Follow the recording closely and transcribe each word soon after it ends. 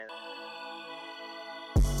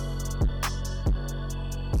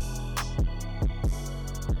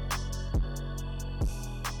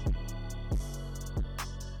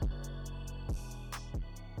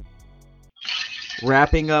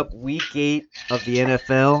Wrapping up week 8 of the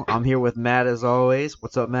NFL. I'm here with Matt as always.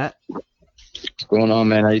 What's up, Matt? What's going on,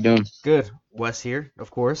 man? How you doing? Good. Wes here,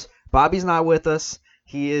 of course. Bobby's not with us.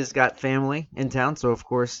 He is got family in town, so of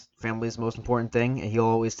course, family is the most important thing, and he'll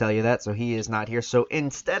always tell you that, so he is not here. So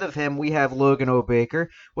instead of him, we have Logan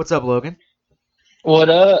O'Baker. What's up, Logan? What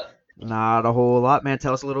up? Not a whole lot, man.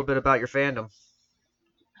 Tell us a little bit about your fandom.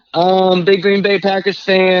 Big Green Bay Packers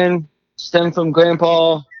fan. Stem from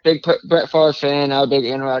Grandpa. Big Brett Favre fan. Now a big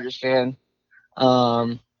Aaron Rodgers fan.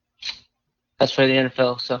 Um, that's for the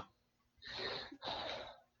NFL. So,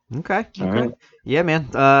 Okay, all okay. right. Yeah,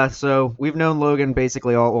 man. So we've known Logan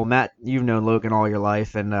basically all. Well, Matt, you've known Logan all your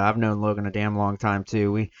life, and I've known Logan a damn long time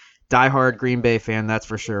too. We diehard Green Bay fan, that's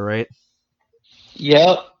for sure, right?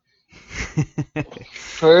 Yep,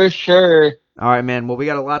 for sure. All right, man. Well, we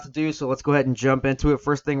got a lot to do, so let's go ahead and jump into it.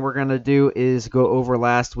 First thing we're going to do is go over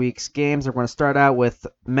last week's games. We're going to start out with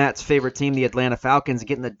Matt's favorite team, the Atlanta Falcons,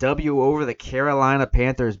 getting the W over the Carolina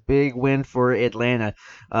Panthers. Big win for Atlanta,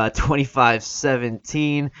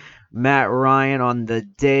 25-17. Matt Ryan on the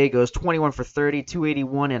day goes 21 for 30,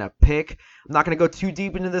 281 and a pick. I'm not going to go too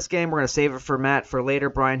deep into this game. We're going to save it for Matt for later.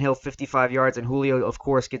 Brian Hill, 55 yards, and Julio, of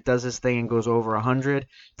course, does his thing and goes over 100.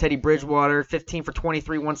 Teddy Bridgewater, 15 for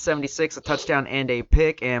 23, 176, a touchdown and a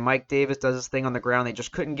pick. And Mike Davis does his thing on the ground. They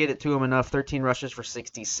just couldn't get it to him enough. 13 rushes for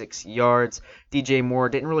 66 yards. DJ Moore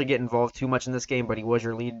didn't really get involved too much in this game, but he was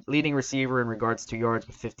your leading receiver in regards to yards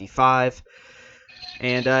with 55.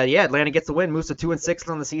 And yeah, Atlanta gets the win, moves to 2-6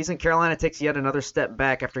 on the season. Carolina takes yet another step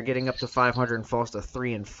back after getting up to 500 and falls to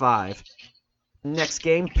 3-5. Next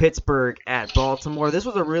game, Pittsburgh at Baltimore. This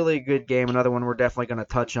was a really good game. Another one we're definitely going to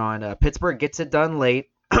touch on. Pittsburgh gets it done late.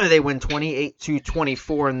 They win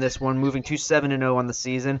 28-24 in this one, moving to 7-0 on the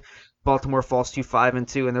season. Baltimore falls to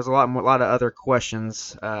 5-2, and there's a lot of other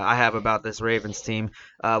questions I have about this Ravens team.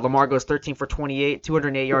 Lamar goes 13 for 28,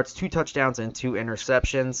 208 yards, 2 touchdowns, and 2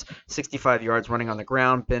 interceptions, 65 yards running on the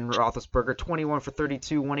ground. Ben Roethlisberger 21 for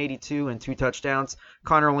 32, 182, and 2 touchdowns.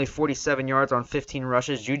 Connor only 47 yards on 15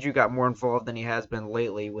 rushes. Juju got more involved than he has been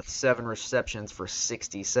lately with 7 receptions for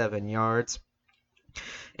 67 yards.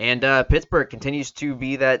 And Pittsburgh continues to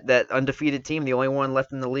be that undefeated team, the only one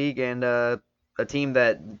left in the league, and a team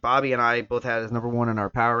that Bobby and I both had as number one in our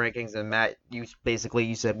power rankings. And Matt, you said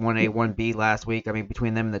 1A, 1B last week. I mean,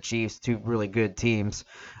 between them and the Chiefs, two really good teams.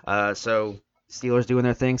 So Steelers doing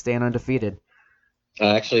their thing, staying undefeated.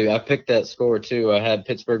 Actually, I picked that score too. I had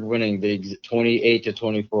Pittsburgh winning the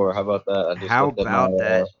 28-24. How about that? I just How looked at my. about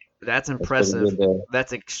that? That's That's pretty impressive. good there.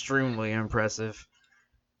 That's extremely impressive.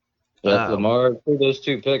 Yep, Lamar threw those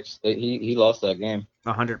 2 picks. He lost that game.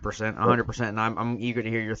 100%, 100%, and I'm eager to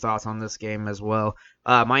hear your thoughts on this game as well.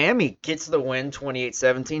 Miami gets the win,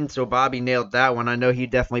 28-17, so Bobby nailed that one. I know he'd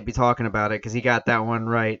definitely be talking about it because he got that one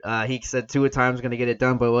right. He said Tua time's going to get it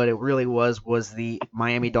done, but what it really was the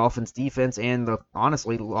Miami Dolphins defense and the,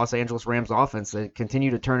 honestly, Los Angeles Rams offense that continue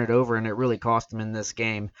to turn it over, and it really cost them in this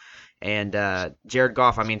game. And Jared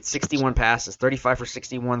Goff, 61 passes, 35 for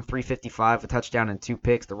 61, 355, a touchdown, and 2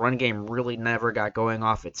 picks. The run game really never got going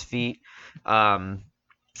off its feet.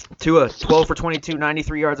 Tua, 12 for 22,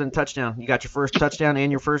 93 yards and a touchdown. You got your first touchdown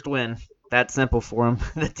and your first win. That's simple for him.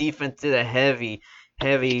 The defense did a heavy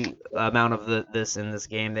amount of this in this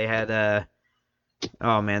game. They had, they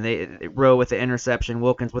Rowe with the interception,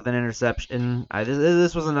 Wilkins with an interception.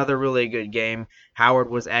 This was another really good game. Howard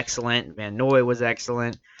was excellent. Van Noy was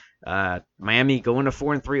excellent. Miami going to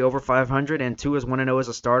 4-3 over 500, and Tua's 1-0 as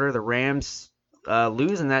a starter. The Rams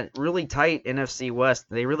losing that really tight NFC West.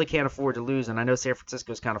 They really can't afford to lose, and I know San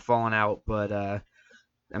Francisco's kind of fallen out, but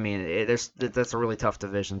that's a really tough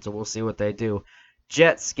division, so we'll see what they do.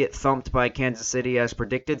 Jets get thumped by Kansas City as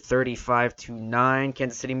predicted, 35-9.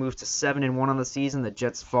 Kansas City moves to 7-1 on the season. The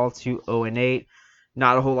Jets fall to 0-8.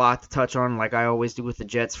 Not a whole lot to touch on, like I always do with the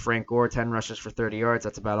Jets. Frank Gore, 10 rushes for 30 yards.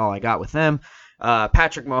 That's about all I got with them.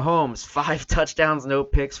 Patrick Mahomes, 5 touchdowns, no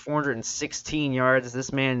picks, 416 yards.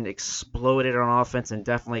 This man exploded on offense and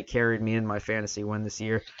definitely carried me in my fantasy win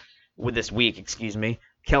this week, excuse me.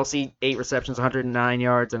 Kelsey, 8 receptions, 109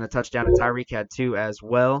 yards, and a touchdown. And Tyreek had 2 as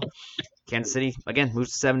well. Kansas City, again,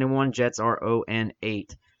 moves to 7-1. Jets are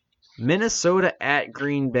 0-8. Minnesota at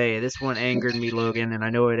Green Bay. This one angered me, Logan, and I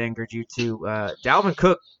know it angered you too. Dalvin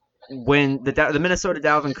Cook, when the Minnesota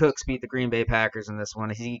Dalvin Cooks beat the Green Bay Packers in this one,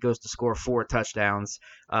 he goes to score 4 touchdowns,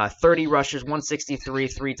 30 rushes, 163,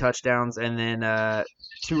 3 touchdowns, and then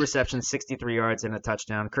 2 receptions, 63 yards, and a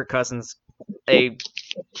touchdown. Kirk Cousins, a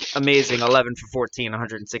amazing 11 for 14,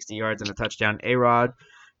 160 yards and a touchdown. A-Rod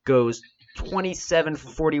goes 27 for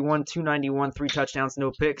 41, 291, 3 touchdowns,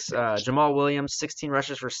 no picks. Jamal Williams, 16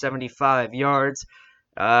 rushes for 75 yards.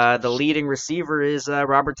 The leading receiver is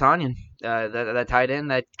Robert Tonyan, that tight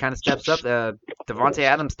end that kind of steps up. Devontae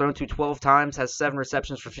Adams thrown to 12 times, has 7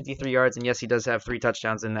 receptions for 53 yards, and yes, he does have 3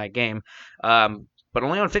 touchdowns in that game. But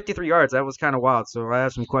only on 53 yards. That was kind of wild. So I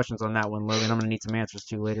have some questions on that one, Logan. I'm going to need some answers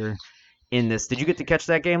to later in this. Did you get to catch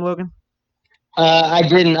that game, Logan? I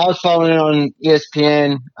didn't. I was following it on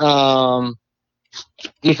ESPN.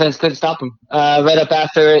 Defense couldn't stop him. Right up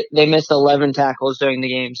after it, they missed 11 tackles during the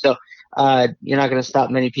game. So you're not going to stop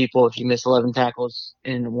many people if you miss 11 tackles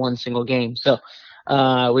in one single game. So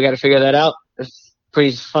we got to figure that out. It's a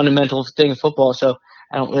pretty fundamental thing in football. So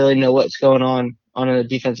I don't really know what's going on the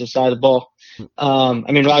defensive side of the ball.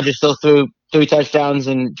 I mean, Rodgers still threw 3 touchdowns,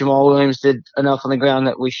 and Jamal Williams did enough on the ground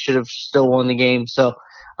that we should have still won the game. So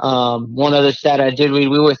one other stat I did read,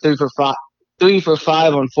 we were 3 for 5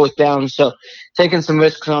 on 4th down. So taking some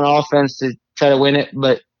risks on offense to try to win it,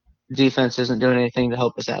 but defense isn't doing anything to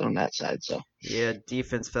help us out on that side. So Yeah,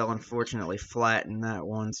 defense fell unfortunately flat in that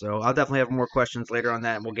one. So I'll definitely have more questions later on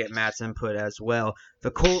that, and we'll get Matt's input as well.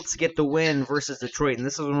 The Colts get the win versus Detroit, and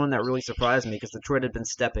this is one that really surprised me because Detroit had been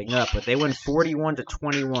stepping up, but they win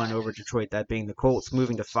 41-21 over Detroit. That being the Colts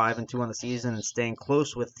moving to 5-2 on the season and staying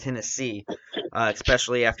close with Tennessee,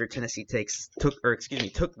 especially after Tennessee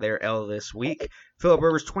took their L this week. Philip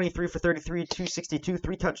Rivers 23 for 33, 262,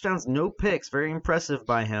 3 touchdowns, no picks. Very impressive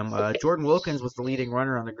by him. Jordan Wilkins was the leading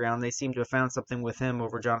runner on the ground. They seem to have found something with him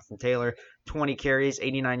over Jonathan Taylor. 20 carries,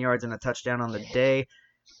 89 yards, and a touchdown on the day.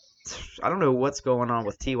 I don't know what's going on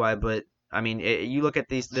with Ty, but I mean, you look at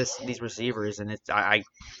these receivers, and I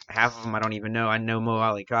half of them I don't even know. I know Mo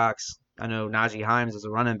Ali Cox. I know Najee Himes is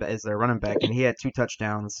their running back, and he had 2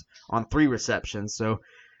 touchdowns on 3 receptions. So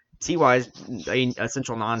Ty is an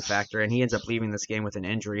essential non-factor, and he ends up leaving this game with an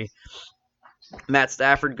injury. Matt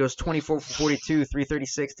Stafford goes 24 for 42,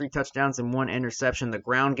 336, 3 touchdowns, and 1 interception. The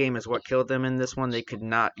ground game is what killed them in this one. They could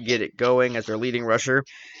not get it going as their leading rusher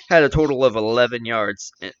had a total of 11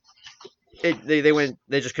 yards. They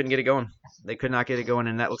just couldn't get it going. They could not get it going,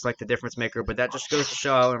 and that looks like the difference maker. But that just goes to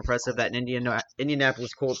show how impressive that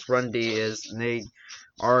Indianapolis Colts run D is, and they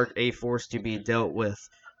are a force to be dealt with.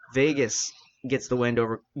 Vegas gets the win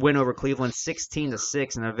over Cleveland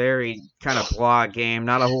 16-6 in a very kind of blah game.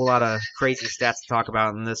 Not a whole lot of crazy stats to talk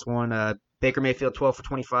about in this one. Baker Mayfield 12 for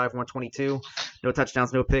 25, 122. No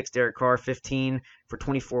touchdowns, no picks. Derek Carr 15 for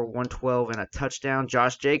 24, 112 and a touchdown.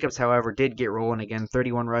 Josh Jacobs, however, did get rolling again,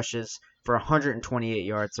 31 rushes for 128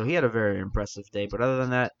 yards. So he had a very impressive day. But other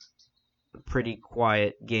than that, pretty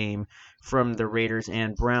quiet game from the Raiders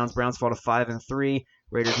and Browns. Browns fall to 5-3.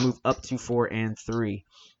 Raiders move up to 4-3.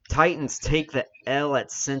 Titans take the L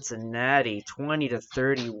at Cincinnati,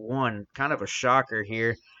 20-31. Kind of a shocker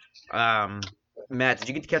here. Matt, did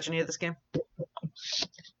you get to catch any of this game?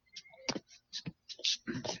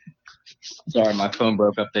 Sorry, my phone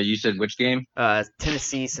broke up there. You said which game?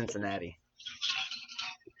 Tennessee, Cincinnati.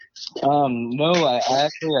 No, I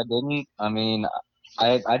didn't. I mean,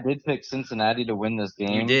 I did pick Cincinnati to win this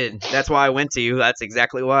game. You did. That's why I went to you. That's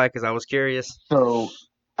exactly why, because I was curious. So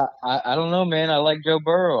I don't know, man. I like Joe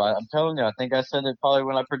Burrow. I'm telling you, I think I said it probably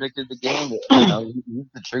when I predicted the game. He's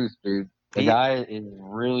the truth, dude. The guy is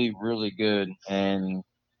really, really good, and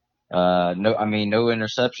no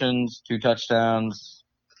interceptions, 2 touchdowns.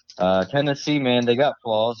 Tennessee, man, they got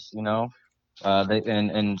flaws,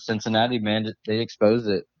 and Cincinnati, man, they exposed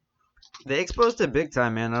it. They exposed it big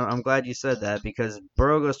time, man. I'm glad you said that because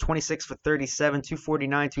Burrow goes 26 for 37,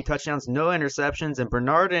 249, 2 touchdowns, no interceptions, and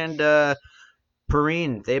Bernard and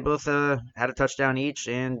Perrine, they both had a touchdown each,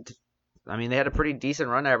 and I mean they had a pretty decent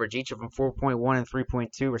run average, each of them 4.1 and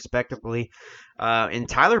 3.2 respectively. And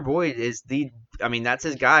Tyler Boyd that's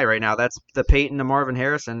his guy right now. That's the Peyton to Marvin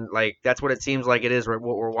Harrison. Like that's what it seems like it is. What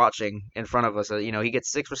we're watching in front of us. He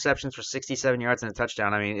gets 6 receptions for 67 yards and a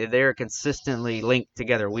touchdown. I mean they're consistently linked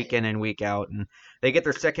together week in and week out, and they get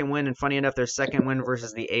their second win. And funny enough, their second win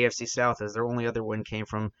versus the AFC South, as their only other win came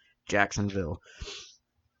from Jacksonville.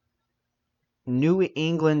 New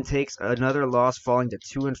England takes another loss, falling to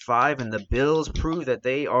 2-5, and the Bills prove that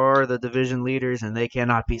they are the division leaders and they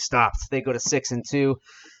cannot be stopped. They go to 6-2,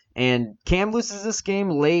 and Cam loses this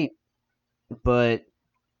game late, but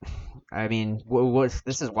I mean,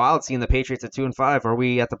 this is wild seeing the Patriots at 2-5. Are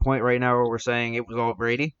we at the point right now where we're saying it was all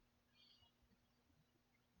Brady?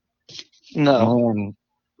 no.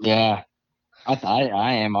 Yeah,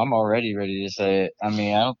 I am. I'm already ready to say it. I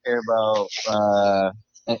mean, I don't care about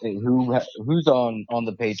who's on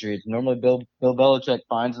the Patriots. Normally, Bill Belichick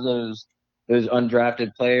finds those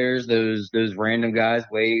undrafted players, those random guys,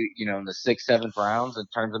 way in the 6th, 7th rounds, and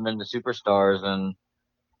turns them into superstars. And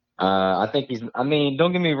I think he's. I mean,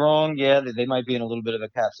 don't get me wrong. Yeah, they might be in a little bit of a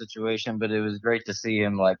cap situation, but it was great to see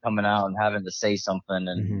him like coming out and having to say something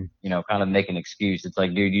and kind of make an excuse. It's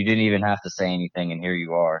like, dude, you didn't even have to say anything, and here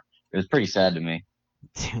you are. It was pretty sad to me.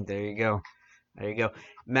 There you go. There you go.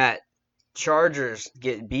 Matt, Chargers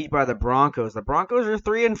get beat by the Broncos. The Broncos are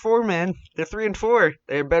 3-4, man. They're 3-4.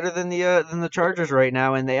 They're better than the Chargers right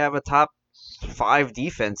now, and they have a top five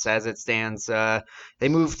defense as it stands. They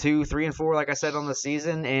moved to 3-4, like I said, on the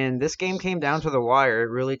season, and this game came down to the wire.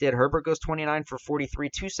 It really did. Herbert goes 29 for 43,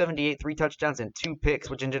 278, 3 touchdowns, and 2 picks,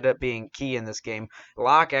 which ended up being key in this game.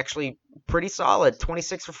 Locke actually pretty solid,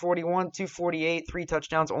 26 for 41, 248, 3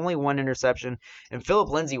 touchdowns, only 1 interception. And Philip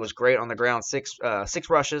Lindsay was great on the ground, six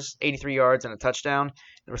rushes, 83 yards, and a touchdown.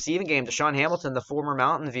 The receiving game, Deshaun Hamilton, the former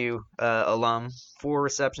Mountain View alum, 4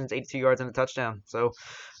 receptions, 82 yards, and a touchdown. So,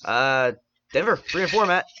 Denver, 3-4,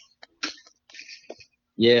 Matt.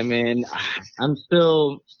 Yeah, man. I'm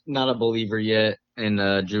still not a believer yet in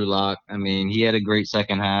Drew Lock. I mean, he had a great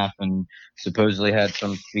second half and supposedly had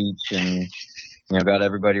some speech and got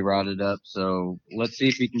everybody routed up. So let's see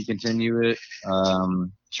if he can continue it.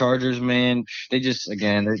 Chargers, man, they just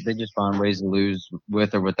again they just find ways to lose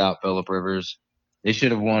with or without Phillip Rivers. They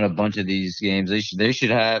should have won a bunch of these games. They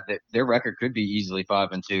should have their record could be easily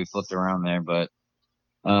 5-2, flipped around there. But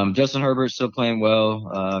Justin Herbert's still playing well.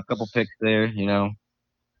 A couple picks there,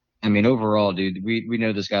 I mean, overall, dude, we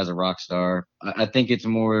know this guy's a rock star. I think it's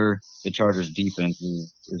more the Chargers defense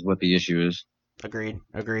is what the issue is. Agreed.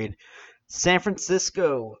 San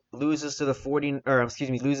Francisco loses to the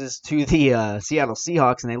Seattle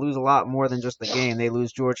Seahawks, and they lose a lot more than just the game. They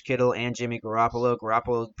lose George Kittle and Jimmy Garoppolo.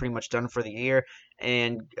 Garoppolo's pretty much done for the year,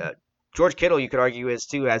 and George Kittle, you could argue, is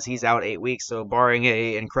too, as he's out 8 weeks. So barring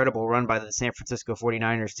a incredible run by the San Francisco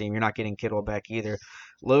 49ers team, you're not getting Kittle back either.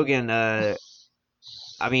 Logan, I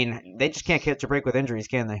mean, they just can't catch a break with injuries,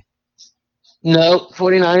 can they? No,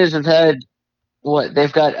 49ers have had what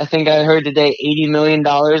they've got. I think I heard today $80 million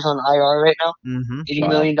on IR right now. Mm-hmm. $80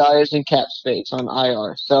 million in cap space on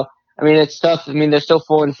IR. So I mean, it's tough. I mean, they're still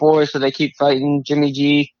 4-4, so they keep fighting. Jimmy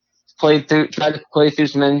G tried to play through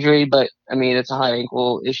some injury, but I mean, it's a high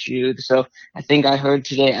ankle issue. So I think I heard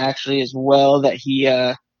today actually as well that he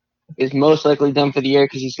is most likely done for the year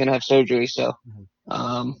because he's going to have surgery. So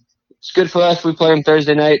it's good for us. We play him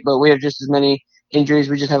Thursday night, but we have just as many injuries.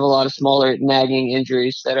 We just have a lot of smaller nagging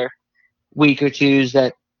injuries that are week or twos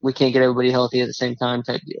that we can't get everybody healthy at the same time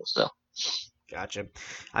type deal. So. Gotcha.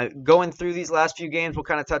 Going through these last few games, we'll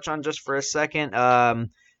kind of touch on just for a second.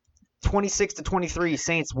 26-23,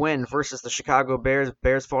 Saints win versus the Chicago Bears.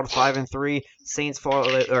 Bears fall to 5-3. Saints fall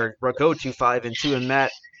or go to 5-2. And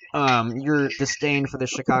Matt, your disdain for the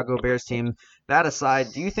Chicago Bears team. That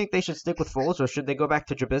aside, do you think they should stick with Foles or should they go back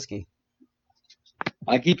to Trubisky?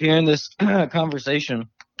 I keep hearing this conversation.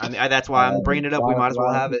 I mean, that's why I'm bringing it up. We might as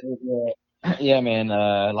well have it. Yeah, man.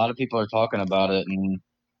 A lot of people are talking about it, and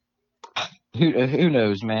who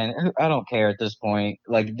knows, man? I don't care at this point.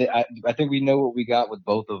 Like, I think we know what we got with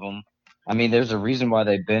both of them. I mean, there's a reason why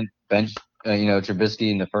they benched,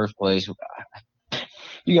 Trubisky in the first place.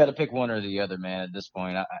 You got to pick one or the other, man. At this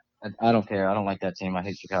point, I don't care. I don't like that team. I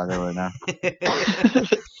hate Chicago right now.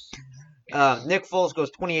 Nick Foles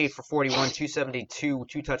goes 28 for 41, 272,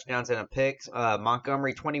 2 touchdowns and a pick.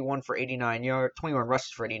 Montgomery 21 for 89 yards, 21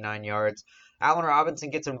 rushes for 89 yards. Allen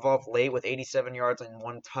Robinson gets involved late with 87 yards and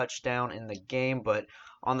 1 touchdown in the game, but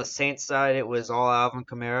on the Saints side, it was all Alvin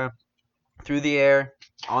Kamara. Through the air,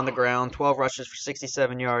 on the ground, 12 rushes for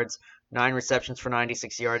 67 yards, 9 receptions for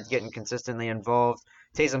 96 yards, getting consistently involved.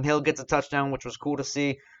 Taysom Hill gets a touchdown, which was cool to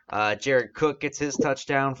see. Jared Cook gets his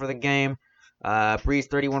touchdown for the game. Breeze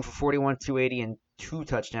 31 for 41, 280, and 2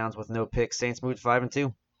 touchdowns with no picks. Saints moved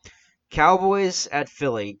 5-2. Cowboys at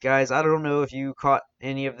Philly. Guys, I don't know if you caught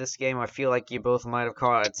any of this game. I feel like you both might have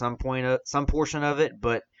caught at some point, some portion of it,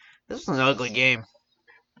 but this was an ugly game.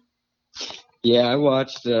 Yeah, I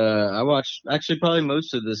watched actually probably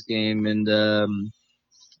most of this game, and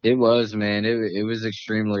it was, man, it was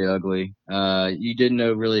extremely ugly. You didn't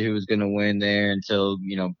know really who was going to win there until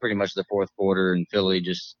pretty much the fourth quarter, and Philly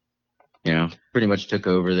just pretty much took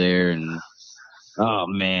over there, and oh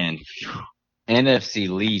man. NFC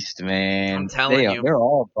least, man. I'm telling you. They're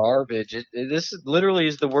all garbage. This literally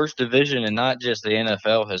is the worst division in not just the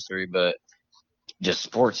NFL history, but just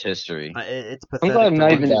sports history. It's I'm pathetic. glad I'm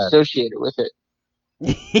not even associated with it.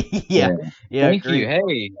 Yeah. Thank you.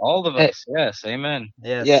 Hey, all of us. Yes, amen.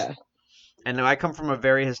 Yes. Yeah. And I come from a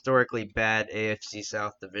very historically bad AFC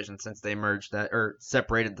South division since they merged that or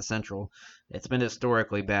separated the Central. It's been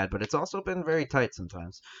historically bad, but it's also been very tight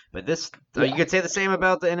sometimes. But this, you Yeah. could say the same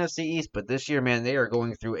about the NFC East, but this year, man, they are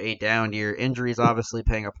going through a down year. Injuries obviously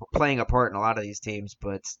playing a part in a lot of these teams,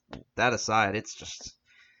 but that aside, it's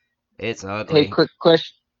Hey, ugly. quick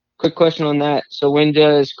question on that. So when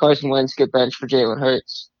does Carson Wentz get benched for Jalen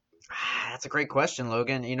Hurts? That's a great question,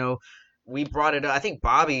 Logan. We brought it up. I think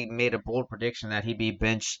Bobby made a bold prediction that he'd be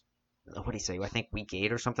benched. What did he say? I think week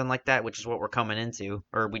 8 or something like that, which is what we're coming into,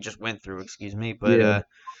 or we just went through. Excuse me, but Yeah.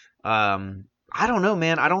 I don't know,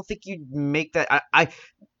 man. I don't think you'd make that.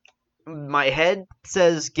 My head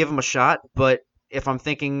says give him a shot, but if I'm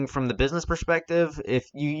thinking from the business perspective, if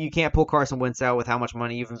you can't pull Carson Wentz out with how much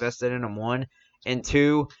money you've invested in him, one, and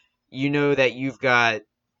two, you know that you've got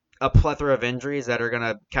a plethora of injuries that are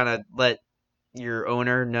gonna kind of let your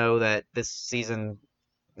owner know that this season,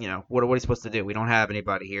 what are you supposed to do? We don't have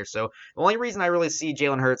anybody here. So the only reason I really see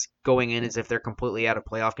Jalen Hurts going in is if they're completely out of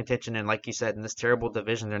playoff contention. And like you said, in this terrible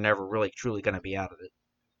division, they're never really truly going to be out of it.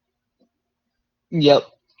 Yep,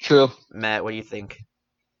 true. Matt, what do you think?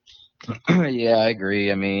 Yeah, I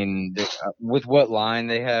agree. I mean, with what line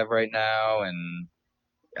they have right now, and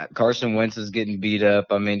Carson Wentz is getting beat up.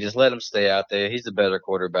 I mean, just let him stay out there. He's the better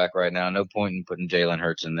quarterback right now. No point in putting Jalen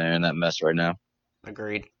Hurts in there in that mess right now.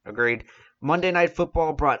 Agreed. Agreed. Monday Night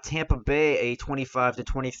Football brought Tampa Bay a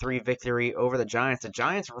 25-23 victory over the Giants. The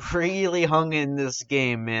Giants really hung in this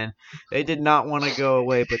game, man. They did not want to go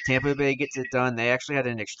away, but Tampa Bay gets it done. They actually had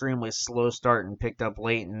an extremely slow start and picked up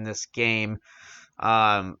late in this game.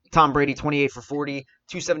 Tom Brady, 28 for 40,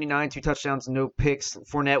 279, 2 touchdowns, no picks.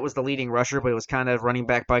 Fournette was the leading rusher, but it was kind of running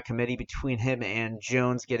back by committee between him and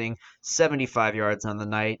Jones, getting 75 yards on the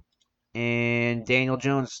night. And Daniel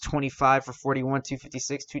Jones, 25 for 41,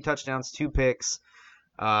 256, 2 touchdowns, 2 picks.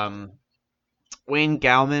 Um, Wayne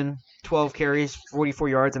Gallman, 12 carries, 44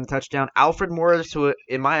 yards, and a touchdown. Alfred Morris, who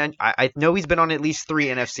in my I know he's been on at least 3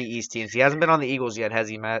 NFC East teams. He hasn't been on the Eagles yet, has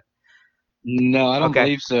he, Matt? No, I don't Okay,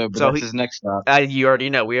 believe so, but so that's his next stop. you already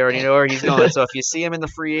know. We already know where he's going. So if you see him in the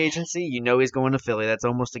free agency, you know he's going to Philly. That's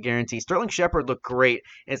almost a guarantee. Sterling Shepard looked great.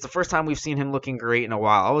 It's the first time we've seen him looking great in a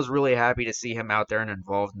while. I was really happy to see him out there and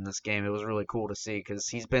involved in this game. It was really cool to see because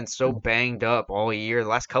he's been so banged up all year, the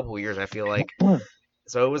last couple of years, I feel like.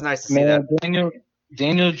 So it was nice to see that. Man,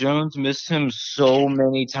 Daniel Jones missed him so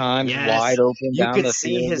many times Yes, wide open you down could the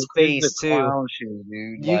see field. his This is the face too. clown shoe,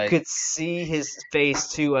 dude. You Like, could see his face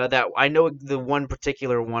too. That I know the one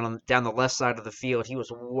particular one down the left side of the field. He was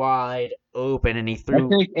wide open and he I threw.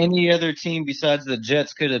 think any other team besides the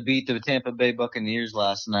Jets could have beat the Tampa Bay Buccaneers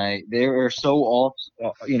last night. They were so off,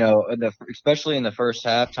 especially in the first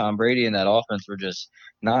half. Tom Brady and that offense were just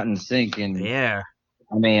not in sync. And Yeah,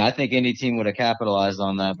 I mean, I think any team would have capitalized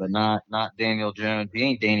on that, but not Daniel Jones. He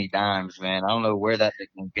ain't Danny Dimes, man. I don't know where that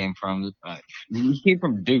nickname came from. He came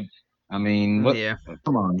from Duke. I mean, what? yeah.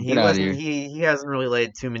 Come on, He get out of wasn't. here. He hasn't really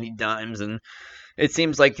laid too many dimes, and it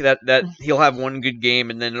seems like that he'll have one good game,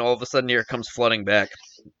 and then all of a sudden here it comes flooding back.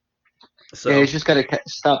 Yeah, So he's just got to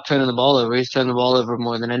stop turning the ball over. He's turned the ball over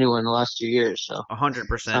more than anyone in the last 2 years, so a hundred it's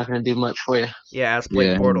percent. not going to do much for you. Yeah, ask Blake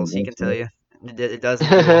Yeah, Bortles. He that's can tell it. you. It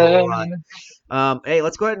doesn't do a whole lot. Hey,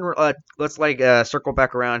 let's go ahead and let's circle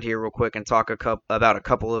back around here real quick and talk about a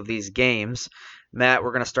couple of these games. Matt,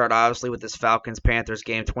 we're going to start obviously with this Falcons Panthers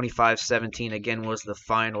game. 25-17 again was the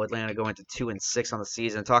final. Atlanta going to 2-6 on the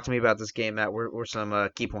season. Talk to me about this game, Matt. What were some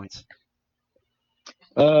key points?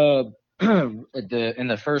 Uh, in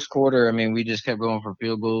the first quarter, I mean, we just kept going for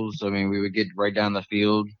field goals. I mean, we would get right down the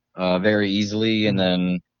field, very easily, and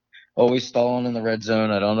then always stalling in the red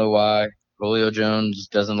zone. I don't know why. Julio Jones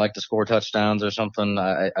doesn't like to score touchdowns or something.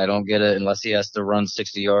 I don't get it unless he has to run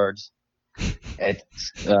 60 yards.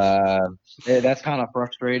 It's that's kind of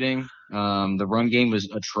frustrating. The run game was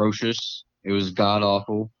atrocious. It was god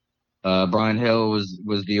awful. Brian Hill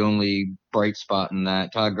was the only bright spot in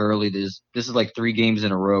that. Todd Gurley, this is like 3 games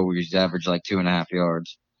in a row where he's averaged like 2.5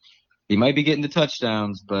 yards. He might be getting the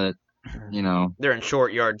touchdowns, but you know, They're in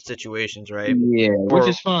short yard situations, right? yeah, which Or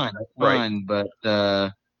is fine. That's right. fine. But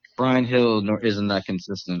Brian Hill isn't that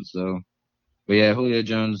consistent. So, but yeah, Julio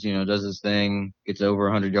Jones, does his thing, gets over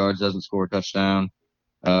 100 yards, doesn't score a touchdown.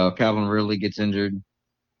 Calvin Ridley gets injured.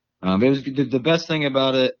 It was the best thing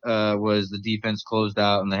about it was the defense closed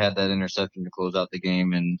out and they had that interception to close out the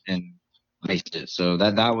game and iced it. So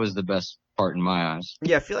that was the best part in my eyes.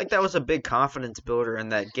 Yeah, I feel like that was a big confidence builder in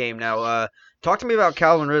that game. Now, talk to me about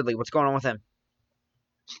Calvin Ridley. What's going on with him?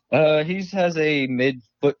 He has a mid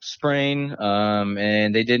foot sprain,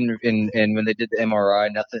 and they didn't, and when they did the MRI,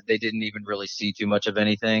 nothing, they didn't even really see too much of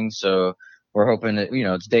anything. So we're hoping that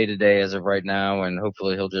it's day to day as of right now, and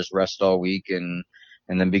hopefully he'll just rest all week and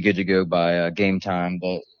then be good to go by game time.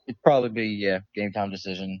 But it'd probably be game time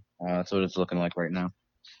decision. That's what it's looking like right now.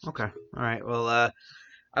 Okay. All right. Well, I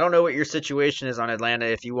don't know what your situation is on Atlanta,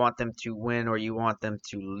 if you want them to win or you want them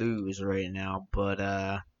to lose right now, but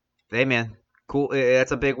hey man, cool.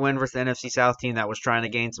 That's a big win versus the NFC South team that was trying to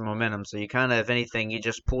gain some momentum. So you kind of, if anything, you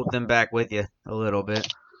just pulled them back with you a little bit.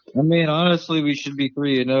 I mean, honestly, we should be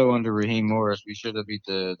 3-0 under Raheem Morris. We should have beat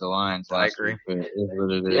the Lions I last agree. week, but it is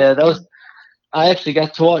what it is. Yeah, that was. I actually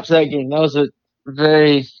got to watch that game. That was a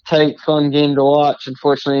very tight, fun game to watch.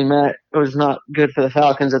 Unfortunately, Matt, it was not good for the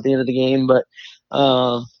Falcons at the end of the game, but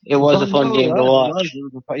it was a fun No, it game to was. It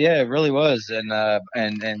watch. was. Yeah, it really was. And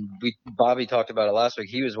Bobby talked about it last week.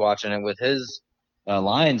 He was watching it with his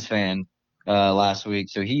Lions fan last week,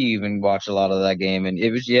 so he even watched a lot of that game. And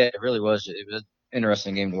it really was. It was an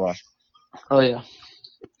interesting game to watch. Oh yeah.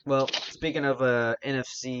 Well, speaking of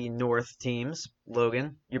NFC North teams,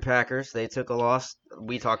 Logan, your Packers, they took a loss.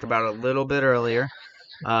 We talked about it a little bit earlier.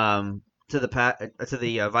 To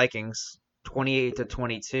the Vikings,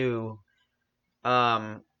 28-22.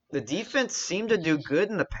 The defense seemed to do good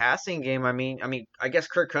in the passing game. I guess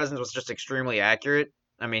Kirk Cousins was just extremely accurate.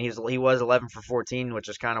 I mean, he was 11 for 14, which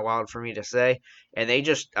is kind of wild for me to say. And they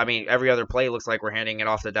just, every other play looks like we're handing it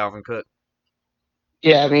off to Dalvin Cook.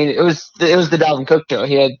 Yeah, I mean, it was the Dalvin Cook show.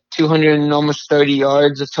 He had 200 and almost 30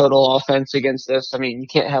 yards of total offense against us. I mean, you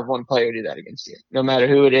can't have one player do that against you, no matter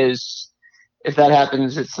who it is. If that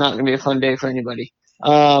happens, it's not going to be a fun day for anybody.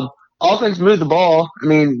 Offense moved the ball. I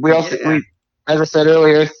mean, Yeah. as I said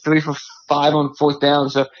earlier, 3 for 5 on fourth down.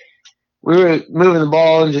 So we were moving the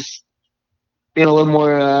ball and just being a little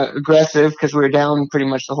more aggressive because we were down pretty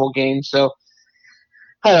much the whole game. So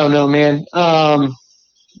I don't know, man.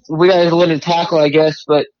 We got a limited tackle, I guess,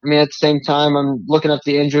 but I mean, at the same time, I'm looking up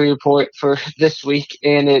the injury report for this week,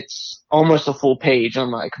 and it's almost a full page on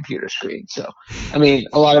my computer screen. So, I mean,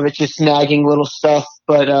 a lot of it's just snagging little stuff,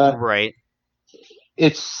 but Right.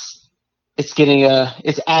 it's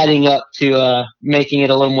it's adding up to making it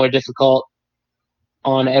a little more difficult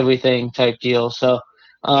on everything type deal. So,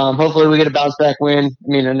 hopefully, we get a bounce back win. I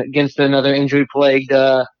mean, against another injury plagued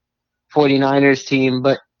 49ers team,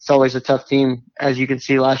 but it's always a tough team. As you can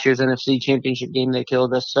see, last year's NFC Championship game, they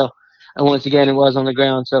killed us. So, and once again, it was on the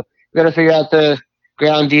ground. So, we got to figure out the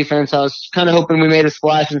ground defense. I was kind of hoping we made a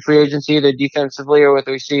splash in free agency, either defensively or with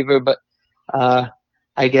a receiver, but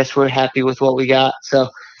I guess we're happy with what we got. So,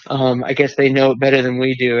 I guess they know it better than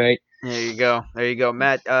we do, right? There you go. There you go.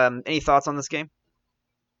 Matt, any thoughts on this game?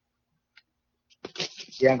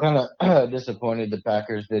 Yeah, I'm kind of disappointed the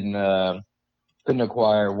Packers couldn't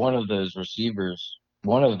acquire one of those receivers,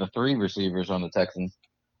 one of the three receivers on the Texans.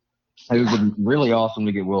 It would have been really awesome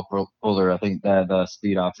to get Will Fuller. I think that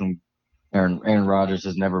speed option, Aaron Rodgers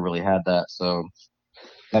has never really had that, so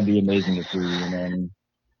that'd be amazing to see. And then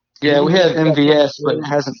Yeah, we have MVS, but it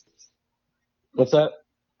hasn't. What's that?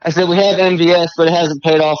 I said we have MVS, but it hasn't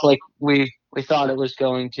paid off like we thought it was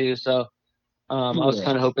going to. So, I was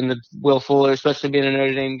kind of hoping that Will Fuller, especially being a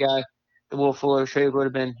Notre Dame guy, the Will Fuller trade would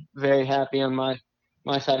have been very happy on my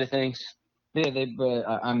side of things. Yeah, but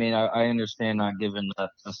I mean, I understand not giving a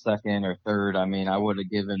second or third. I mean, I would have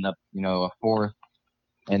given up, a fourth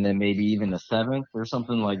and then maybe even a seventh or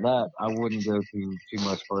something like that. I wouldn't go too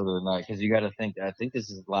much further than that because you got to think. I think this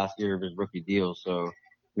is the last year of his rookie deal, so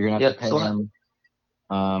you're gonna have to pay him.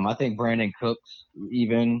 I think Brandon Cooks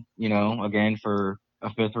even, again for a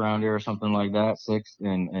fifth rounder or something like that, sixth,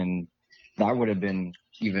 and that would have been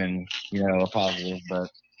even, a positive.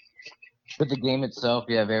 But the game itself,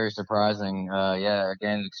 yeah, very surprising. Yeah,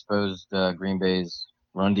 again, exposed Green Bay's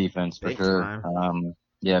run defense for Big sure. time.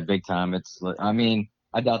 Yeah, big time. I mean,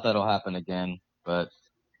 I doubt that'll happen again, but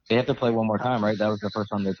they have to play one more time, right? That was the first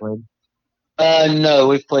time they played. No,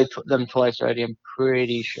 we've played them twice already. I'm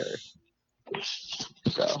pretty sure.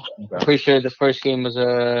 So, Okay. pretty sure the first game was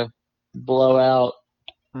a blowout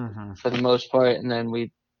Mm-hmm. for the most part, and then we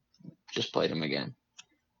just played them again.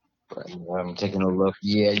 But I'm taking a look.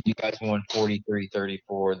 Yeah, you guys won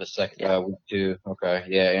 43-34 the second week two. Okay.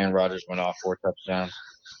 Yeah, Aaron Rodgers went off 4 touchdowns.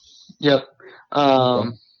 Yep.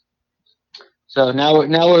 So now we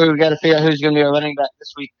got to figure out who's going to be our running back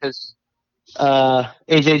this week because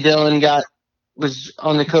AJ Dillon was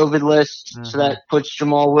on the COVID list, so that puts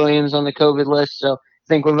Jamal Williams on the COVID list. So I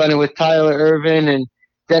think we're running with Tyler Irvin and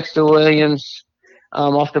Dexter Williams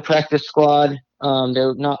off the practice squad.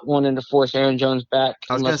 They're not wanting to force Aaron Jones back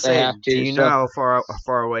I was gonna unless they say, have to. do you know how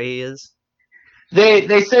far away he is?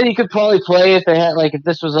 They said he could probably play if they had if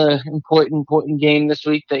this was a important game this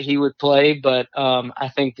week that he would play, but I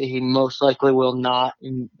think that he most likely will not,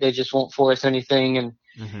 and they just won't force anything. And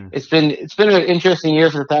Mm-hmm. it's been an interesting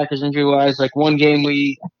year for the Packers injury wise. Like one game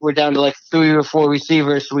we were down to 3 or 4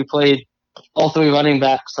 receivers, so we played all 3 running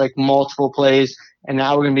backs multiple plays, and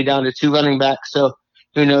now we're gonna be down to 2 running backs. So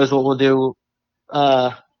who knows what we'll do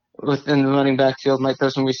uh, within the running back field? Might throw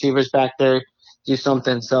some receivers back there, do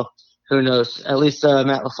something. So who knows? At least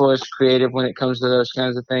Matt LaFleur is creative when it comes to those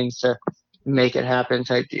kinds of things to make it happen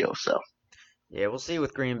type deal. So Yeah, we'll see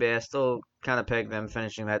with Green Bay. I still kind of peg them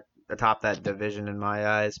finishing that atop that division in my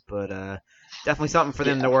eyes, but definitely something for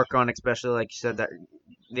them to yeah. work on, especially like you said that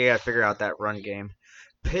they got to figure out that run game.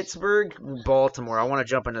 Pittsburgh, Baltimore. I want to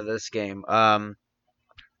jump into this game.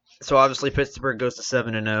 So obviously Pittsburgh goes to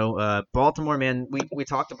 7-0. Baltimore, man, we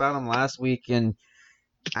talked about them last week and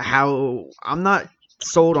how I'm not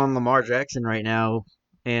sold on Lamar Jackson right now.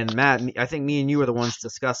 And Matt, I think me and you are the ones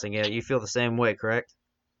discussing it. You feel the same way, correct?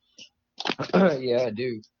 Yeah, I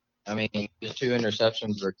do. I mean, his 2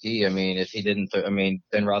 interceptions were key. I mean, if he didn't,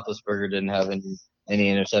 Ben Roethlisberger didn't have any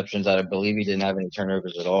interceptions. I believe he didn't have any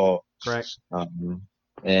turnovers at all. Correct. Um,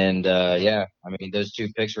 and yeah, I mean, those 2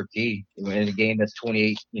 picks were key. In a game that's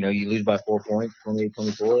 28, you lose by 4 points,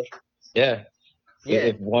 28-24. Yeah, Yeah,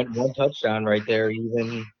 if one touchdown right there,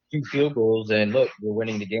 even 2 field goals, and look, you're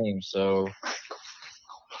winning the game. So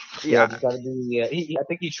yeah, yeah. just gotta be. Yeah, I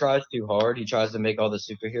think he tries too hard. He tries to make all the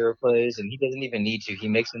superhero plays, and he doesn't even need to. He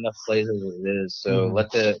makes enough plays as it is. So Mhm.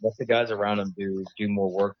 let the guys around him do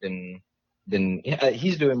more work than yeah,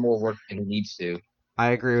 he's doing more work than he needs to.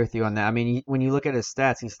 I agree with you on that. I mean, when you look at his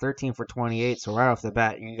stats, he's 13 for 28, so right off the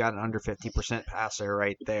bat, you got an under 50% passer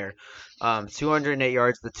right there. 208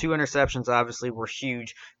 yards. The 2 interceptions obviously were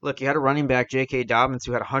huge. Look, you had a running back, J.K. Dobbins,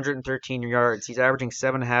 who had 113 yards. He's averaging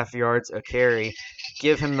 7.5 yards a carry.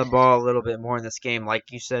 Give him the ball a little bit more in this game. Like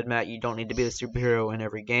you said, Matt, you don't need to be the superhero in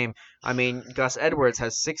every game. I mean, Gus Edwards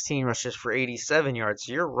has 16 rushes for 87 yards.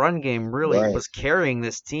 So your run game really Right. was carrying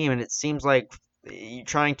this team, and it seems like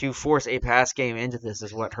trying to force a pass game into this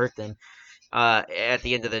is what hurt them at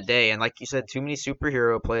the end of the day. And like you said, too many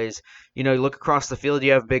superhero plays. You look across the field,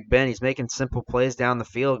 you have Big Ben. He's making simple plays down the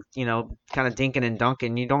field, kind of dinking and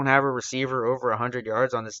dunking. You don't have a receiver over 100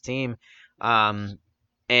 yards on this team. Um,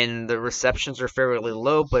 and the receptions are fairly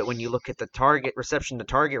low, but when you look at the target reception to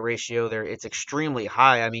target ratio, there it's extremely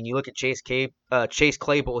high. I mean, you look at Chase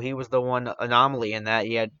Claypool, he was the one anomaly in that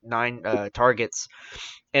he had 9 targets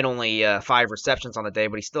and only 5 receptions on the day,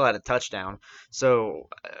 but he still had a touchdown. So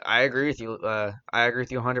I agree with you. I agree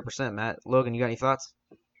with you 100%, Matt. Logan, you got any thoughts?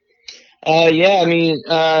 Yeah, I mean,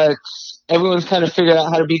 everyone's kind of figured out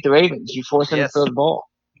how to beat the Ravens. You force them to throw Yes. the ball.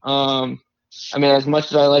 I mean, as much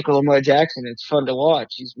as I like Lamar Jackson, it's fun to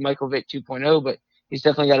watch. He's Michael Vick 2.0, but he's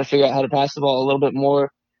definitely got to figure out how to pass the ball a little bit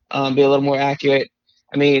more, be a little more accurate.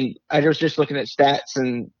 I mean, I was just looking at stats,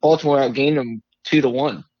 and Baltimore outgained them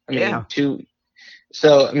 2-1. I mean, Yeah. two.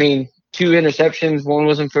 So I mean, 2 interceptions. One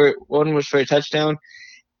was for a touchdown.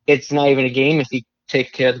 It's not even a game if you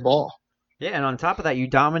take care of the ball. Yeah, and on top of that, you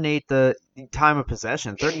dominate the time of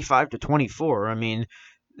possession, 35-24. I mean,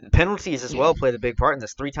 penalties as well played a big part in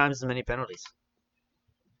this. 3 times as many penalties.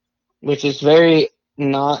 Which is very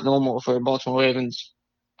not normal for a Baltimore Ravens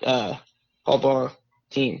football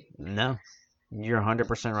team. No, you're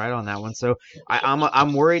 100% right on that one. So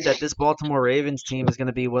I'm worried that this Baltimore Ravens team is going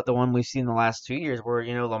to be what the one we've seen the last 2 years, where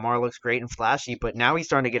Lamar looks great and flashy, but now he's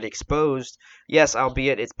starting to get exposed. Yes,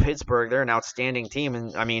 albeit it's Pittsburgh, they're an outstanding team,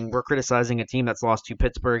 and I mean we're criticizing a team that's lost to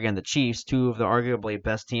Pittsburgh and the Chiefs, 2 of the arguably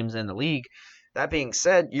best teams in the league. That being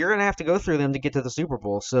said, you're going to have to go through them to get to the Super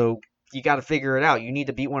Bowl. So you got to figure it out. You need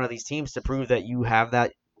to beat one of these teams to prove that you have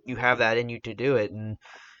that in you to do it, and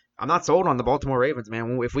I'm not sold on the Baltimore Ravens,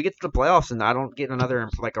 man. If we get to the playoffs and I don't get another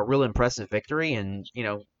a real impressive victory, and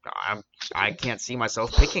I can't see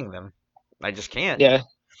myself picking them. I just can't. Yeah,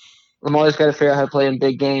 Lamar's got to figure out how to play in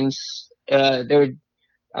big games. I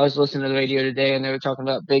was listening to the radio today, and they were talking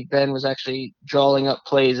about Big Ben was actually drawing up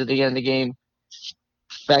plays at the end of the game,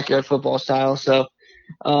 backyard football style. So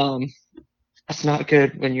um, that's not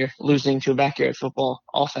good when you're losing to a backyard football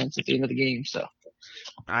offense at the end of the game. So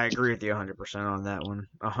I agree with you 100% on that one.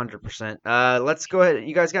 100%. Let's go ahead.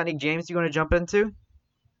 You guys got any games you want to jump into?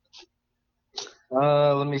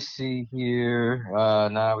 Let me see here.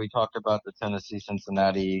 Now we talked about the Tennessee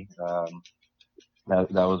Cincinnati. That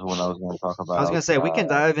was one I was going to talk I was about. gonna say we can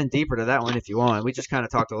dive in deeper to that one if you want. We just kind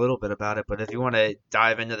of talked a little bit about it, but if you want to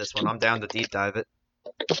dive into this one, I'm down to deep dive it.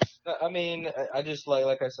 I mean, I just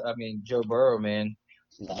like I said. I mean, Joe Burrow, man.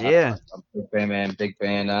 Yeah. I'm a big fan, man. Big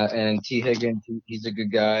fan. And T. Higgins, he's a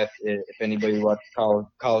good guy. If anybody watches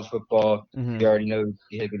college football, Hmm. you already know who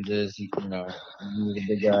T. Higgins is. He was a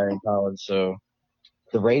big guy in college. So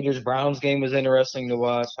the Raiders Browns game was interesting to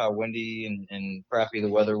watch. How windy and crappy the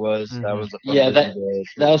weather was. That Hmm. was a fun Yeah, game that to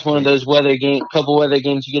that was one of those couple weather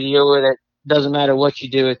games you get a year where that doesn't matter what you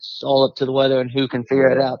do, it's all up to the weather and who can figure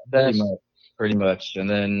it Yeah, out the pretty best. much, pretty much. And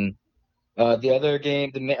then the other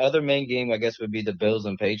game, other main game, I guess, would be the Bills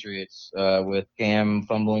and Patriots, with Cam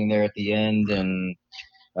fumbling there at the end, and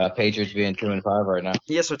Patriots being 2-5 right now.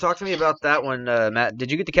 Yeah, so talk to me about that one, Matt. Did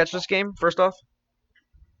you get to catch this game, first off?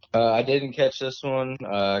 I didn't catch this one.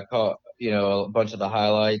 Caught a bunch of the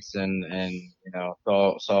highlights, and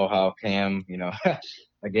saw how Cam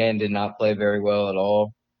again did not play very well at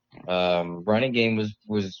all. Running game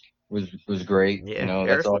was great. Yeah, That's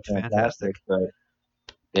Harris all looked fantastic. fantastic, but.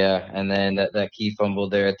 Yeah, and then that key fumble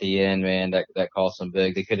there at the end, man, that cost them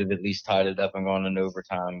big. They could have at least tied it up and gone into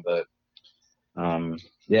overtime, but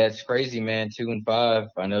yeah, it's crazy, man. 2-5.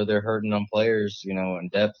 I know they're hurting on players, in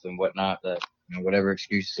depth and whatnot. That whatever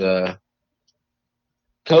excuse COVID,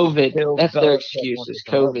 Bill that's their Belichick excuse, wants to is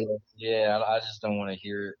come up COVID. with. Yeah, I just don't want to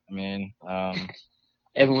hear it, man.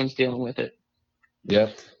 Everyone's dealing with it.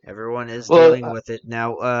 Yep. Everyone is Well, dealing with it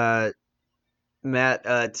now.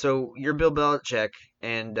 Matt, so you're Bill Belichick,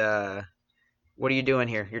 and what are you doing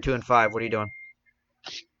here? You're 2-5. What are you doing?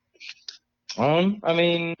 I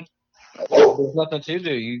mean, there's nothing to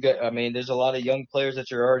do. I mean, there's a lot of young players that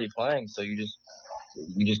you're already playing, so you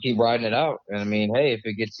just keep riding it out. And I mean, hey, if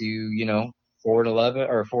it gets you, 4-11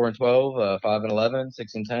 or 4-12, 5-11,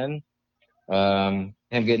 6-10,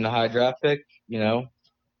 him getting a high draft pick,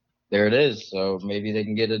 there it is. So maybe they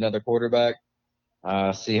can get another quarterback.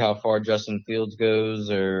 See how far Justin Fields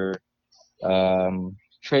goes, or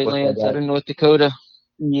Trey what's that Lance out guy? of North Dakota.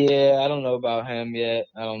 Yeah, I don't know about him yet.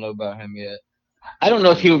 I don't know about him yet. I don't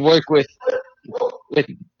know if he would work with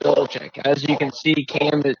Belichick. As you can see,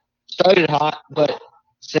 Cam it started hot, but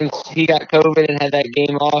since he got COVID and had that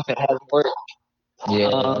game off, it hasn't worked. Yeah,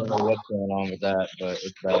 I don't know Um, what's going on with that, but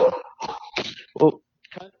it's bad. well,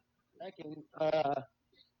 second,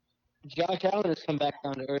 Josh Allen has come back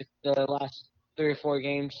down to earth the last 3 or 4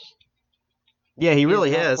 games. Yeah, he He is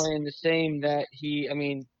really not has. playing the same that he. I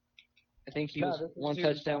mean, I think he No, was this is one who he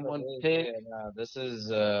touchdown, kind of one is. pick. Yeah, no, this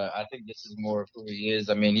is. I think this is more of who he is.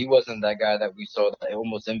 I mean, he wasn't that guy that we saw, that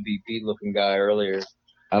almost MVP looking guy earlier.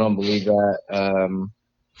 I don't believe that.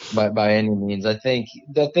 By any means, I think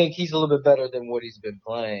he's a little bit better than what he's been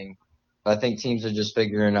playing. I think teams are just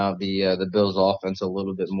figuring out the Bills' offense a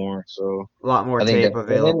little bit more. So A lot more I think that, tape and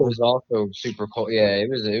then it available. was also super cold. Yeah, it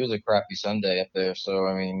was a crappy Sunday up there. So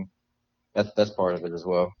I mean, that's part of it as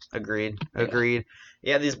well. Agreed. Agreed.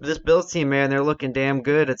 Yeah, this Bills team, man, they're looking damn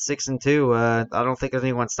good at 6-2. I don't think there's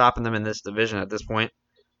anyone stopping them in this division at this point.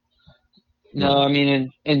 No, I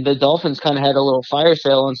mean, and the Dolphins kind of had a little fire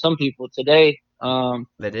sale on some people today. They Got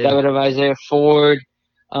did. rid of Isaiah Ford,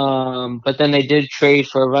 but then they did trade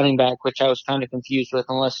for a running back, which I was kind of confused with,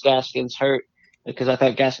 unless Gaskins hurt, because I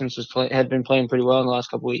thought Gaskins had been playing pretty well in the last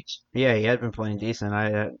couple weeks. Yeah, he had been playing decent.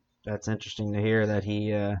 That's interesting to hear that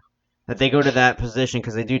that they go to that position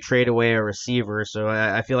because they do trade away a receiver. So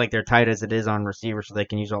I feel like they're tight as it is on receiver, so they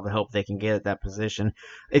can use all the help they can get at that position.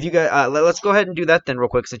 If you guys, let's go ahead and do that then real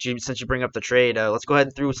quick since you bring up the trade. Let's go ahead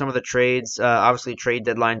and through some of the trades. Obviously, trade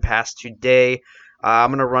deadline passed today. I'm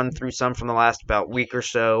gonna run through some from the last about week or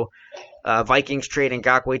so. Vikings trade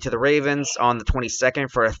Ngakoue to the Ravens on the 22nd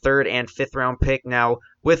for a third and fifth round pick. Now,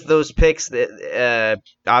 with those picks,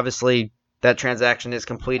 obviously that transaction is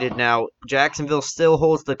completed. Now, Jacksonville still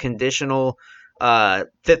holds the conditional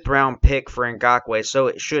fifth round pick for Ngakoue.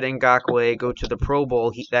 So, should Ngakoue go to the Pro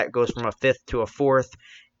Bowl, that goes from a fifth to a fourth.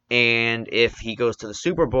 And if he goes to the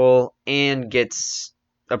Super Bowl and gets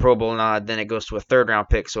a Pro Bowl nod, then it goes to a third round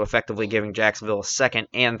pick. So effectively giving Jacksonville a second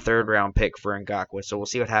and third round pick for Ngakoue. So we'll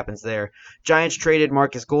see what happens there. Giants traded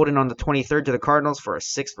Marcus Golden on the 23rd to the Cardinals for a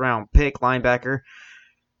sixth round pick linebacker,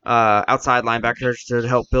 outside linebackers to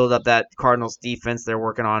help build up that Cardinals defense they're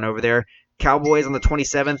working on over there. Cowboys on the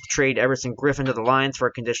 27th trade Everson Griffin to the Lions for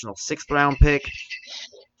a conditional sixth round pick.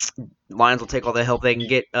 Lions will take all the help they can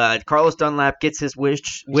get. Carlos Dunlap gets his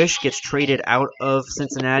wish, gets traded out of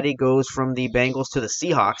Cincinnati, goes from the Bengals to the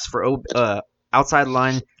Seahawks for outside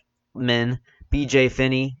lineman B.J.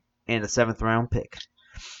 Finney and a seventh round pick.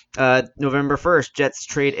 November 1st, Jets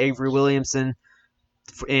trade Avery Williamson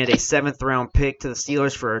and a seventh round pick to the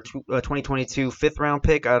Steelers for a 2022 fifth round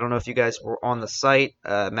pick. I don't know if you guys were on the site.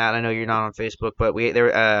 Matt, I know you're not on Facebook, but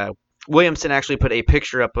Williamson actually put a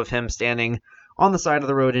picture up of him standing on the side of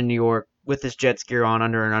the road in New York with his Jets gear on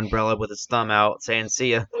under an umbrella with his thumb out saying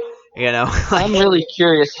 "see ya." I'm really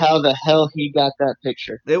curious how the hell he got that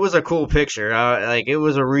picture. It was a cool picture. It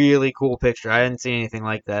was a really cool picture. I hadn't seen anything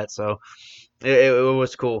like that, so it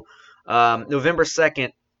was cool. November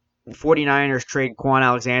 2nd, 49ers trade Quan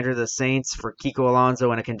Alexander to the Saints for Kiko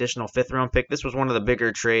Alonso and a conditional fifth-round pick. This was one of the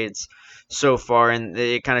bigger trades so far, and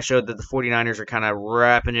it kind of showed that the 49ers are kind of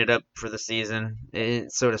wrapping it up for the season,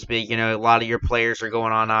 so to speak. A lot of your players are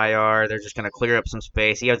going on IR. They're just going to clear up some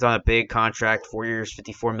space. He was on a big contract, 4 years,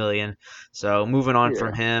 $54 million. So moving on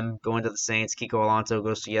from him, going to the Saints, Kiko Alonso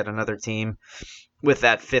goes to yet another team with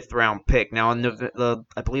that fifth-round pick. Now,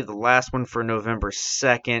 I believe the last one for November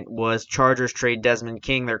 2nd was Chargers trade Desmond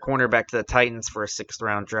King, their cornerback, to the Titans for a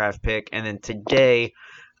sixth-round draft pick. And then today,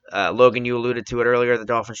 Logan, you alluded to it earlier, the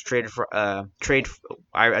Dolphins trade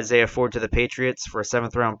Isaiah Ford to the Patriots for a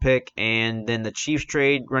seventh-round pick. And then the Chiefs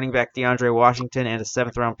trade running back DeAndre Washington and a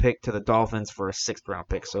seventh-round pick to the Dolphins for a sixth-round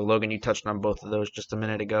pick. So, Logan, you touched on both of those just a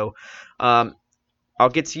minute ago. I'll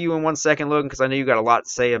get to you in 1 second, Logan, because I know you got a lot to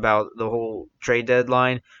say about the whole trade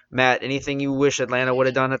deadline. Matt, anything you wish Atlanta would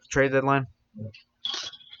have done at the trade deadline?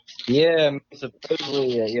 Yeah,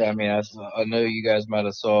 supposedly, I know you guys might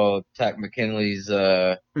have saw Tack McKinley's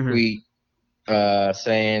tweet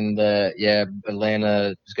saying that,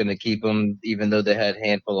 Atlanta is going to keep him even though they had a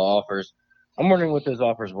handful of offers. I'm wondering what those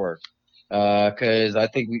offers were. Because I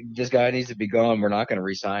think this guy needs to be gone. We're not going to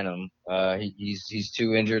re-sign him. He's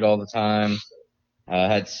too injured all the time.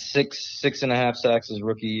 Had six and a half sacks his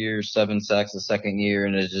rookie year, 7 sacks the second year,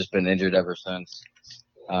 and has just been injured ever since.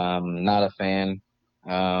 Not a fan.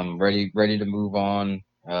 Ready to move on.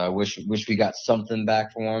 Wish we got something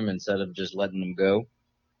back for him instead of just letting him go.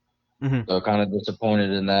 Mm-hmm. So kind of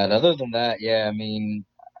disappointed in that. Other than that,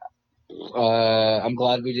 I'm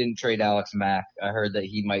glad we didn't trade Alex Mack. I heard that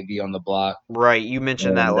he might be on the block. Right, you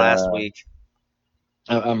mentioned that last week.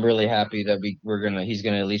 I'm really happy that he's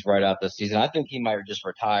gonna at least ride out this season. I think he might just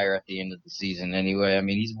retire at the end of the season anyway. I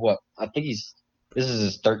mean, this is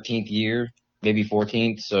his 13th year, maybe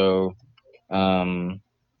 14th. So, I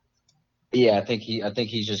think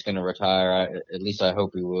he's just gonna retire. At least I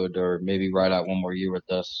hope he would, or maybe ride out one more year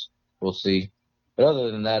with us. We'll see. But other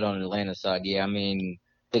than that, on the Atlanta side, I knew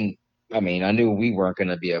we weren't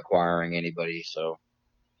gonna be acquiring anybody, so.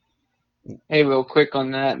 Hey, real quick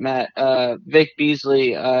on that, Matt. Vic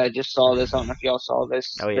Beasley, just saw this. I don't know if y'all saw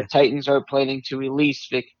this. Oh, yeah. The Titans are planning to release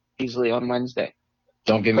Vic Beasley on Wednesday.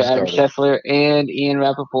 Don't get me started. Adam Scheffler and Ian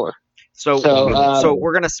Rappaport. So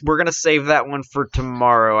we're gonna save that one for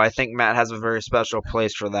tomorrow. I think Matt has a very special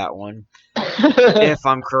place for that one. If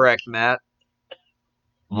I'm correct, Matt.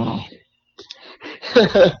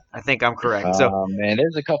 I think I'm correct. Man,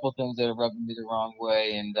 there's a couple things that are rubbing me the wrong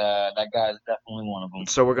way, and that guy's definitely one of them.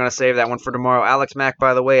 So we're going to save that one for tomorrow. Alex Mack,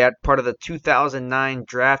 by the way, part of the 2009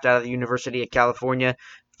 draft out of the University of California,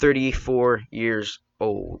 34 years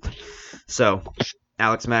old. So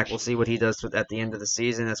Alex Mack, we'll see what he does at the end of the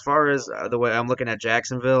season. As far as the way I'm looking at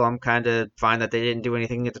Jacksonville, I'm kind of fine that they didn't do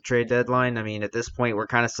anything at the trade deadline. I mean, at this point, we're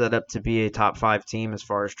kind of set up to be a top 5 team as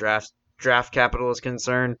far as draft capital is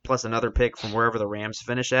concerned, plus another pick from wherever the Rams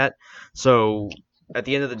finish at. So at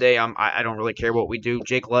the end of the day, I don't really care what we do.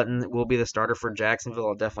 Jake Luton will be the starter for Jacksonville.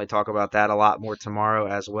 I'll definitely talk about that a lot more tomorrow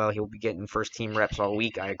as well. He'll be getting first team reps all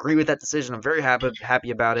week. I agree with that decision. I'm very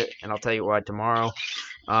happy about it, and I'll tell you why tomorrow.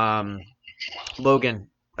 Logan,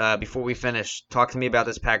 before we finish, talk to me about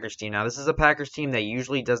this Packers team. Now, this is a Packers team that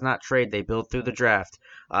usually does not trade. They build through the draft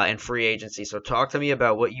and free agency. So talk to me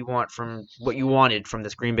about what you wanted from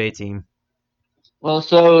this Green Bay team. Well,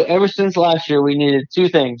 so ever since last year, we needed 2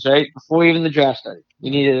 things, right? Before even the draft started.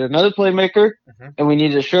 We needed another playmaker, and we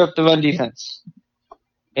needed to shore up the run defense.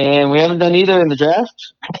 And we haven't done either in the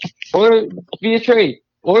draft or via trade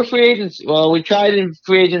or free agency. Well, we tried in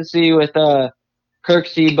free agency with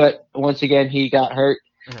Kirksey, but once again, he got hurt.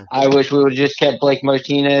 Mm-hmm. I wish we would have just kept Blake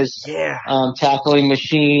Martinez, tackling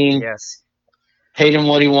machine. Yes. Paid him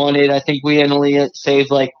what he wanted. I think we only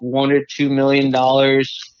saved like $1 or $2 million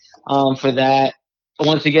for that.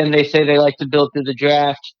 Once again, they say they like to build through the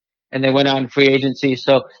draft, and they went out in free agency.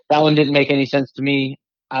 So that one didn't make any sense to me.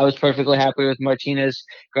 I was perfectly happy with Martinez.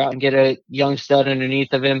 Go out and get a young stud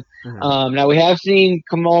underneath of him. Mm-hmm. Now, we have seen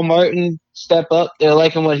Kamal Martin step up. They're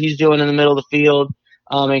liking what he's doing in the middle of the field.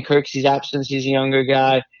 In Kirksey's absence, he's a younger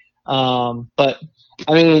guy. But,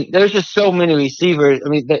 I mean, there's just so many receivers. I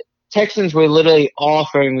mean, the Texans were literally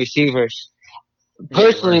offering receivers.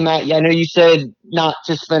 Personally, Matt, I know you said not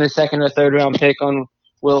to spend a second or third round pick on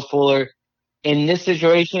Will Fuller. In this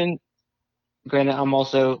situation, granted, I'm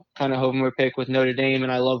also kind of hoping we're pick with Notre Dame,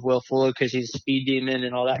 and I love Will Fuller because he's a speed demon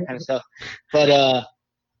and all that kind of stuff. But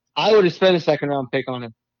I would have spent a second round pick on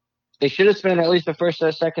him. They should have spent at least a first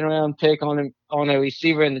or second round pick on a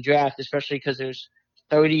receiver in the draft, especially because there's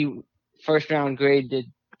 30 first round graded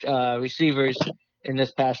receivers in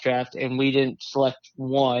this past draft, and we didn't select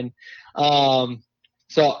one.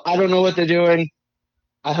 So I don't know what they're doing.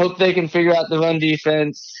 I hope they can figure out the run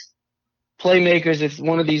defense. Playmakers, if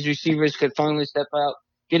one of these receivers could finally step out,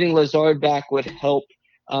 getting Lazard back would help.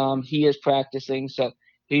 He is practicing, so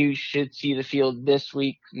he should see the field this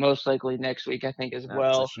week, most likely next week, I think, as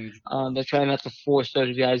well. They're trying not to force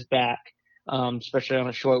those guys back, especially on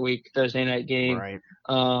a short week, Thursday night game. Right.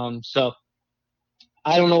 So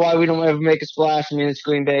I don't know why we don't ever make a splash. I mean, it's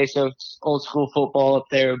Green Bay, so it's old school football up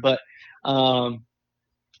there, but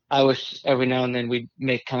I wish every now and then we'd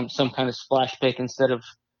make some kind of splash pick instead of.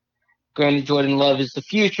 Granted, Jordan Love is the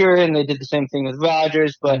future, and they did the same thing with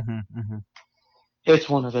Rodgers, but it's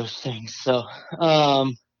one of those things. So I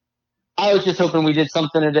was just hoping we did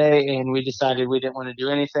something today, and we decided we didn't want to do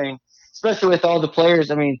anything, especially with all the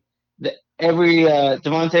players. I mean, every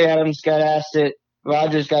Devontae Adams got asked it,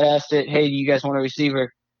 Rodgers got asked it, hey, do you guys want a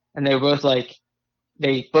receiver? And they were both like,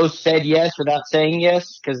 they both said yes without saying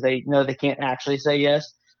yes because they know they can't actually say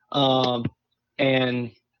yes.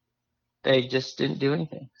 And they just didn't do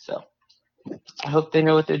anything. So I hope they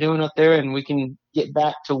know what they're doing up there, and we can get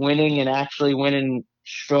back to winning and actually winning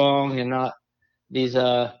strong and not these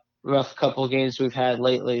rough couple games we've had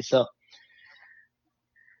lately. So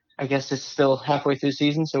I guess it's still halfway through the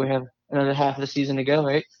season, so we have another half of the season to go,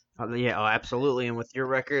 right? Yeah, absolutely. And with your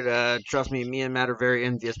record, trust me, me and Matt are very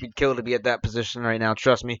envious. We'd kill to be at that position right now,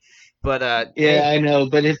 trust me. But yeah, I know.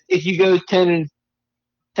 But if you go 10-5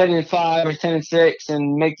 or 10-6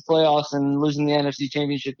 and make the playoffs and losing the NFC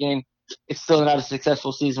Championship game, it's still not a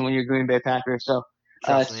successful season when you're Green Bay Packers. So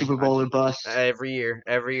it's Super Bowl or bust. Every year.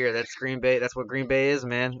 That's Green Bay. That's what Green Bay is,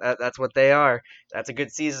 man. That's what they are. That's a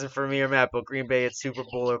good season for me or Matt. But Green Bay, it's Super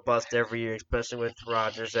Bowl or bust every year, especially with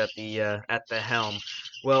Rodgers at the helm.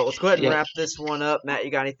 Well, let's go ahead and wrap this one up. Matt,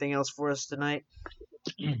 you got anything else for us tonight?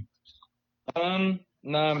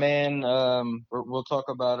 Nah, man. We'll talk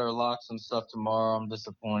about our locks and stuff tomorrow. I'm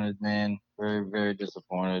disappointed, man. Very, very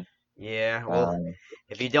disappointed. Yeah, well,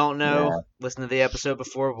 if you don't know, listen to the episode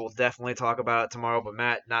before. We'll definitely talk about it tomorrow. But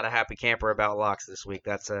Matt, not a happy camper about locks this week.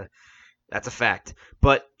 That's a fact.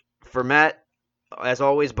 But for Matt, as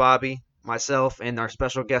always, Bobby, myself, and our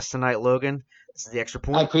special guest tonight, Logan, this is the Extra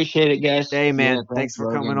Point. I appreciate it, guys. Hey, man, thanks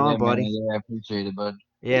for coming on, buddy. Man. Yeah, I appreciate it, bud.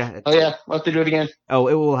 Yeah. Oh, yeah. We'll have to do it again. Oh,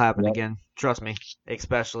 it will happen again. Trust me,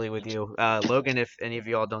 especially with you. Logan, if any of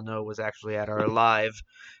y'all don't know, was actually at our live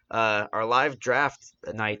draft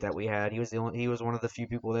night that we had. He was one of the few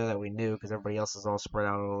people there that we knew because everybody else is all spread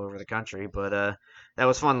out all over the country. But that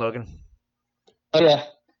was fun, Logan. Oh, yeah.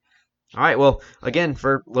 All right. Well, again,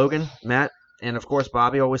 for Logan, Matt, and of course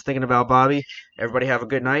Bobby, always thinking about Bobby. Everybody have a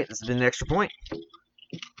good night. This has been the Extra Point.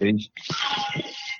 Peace.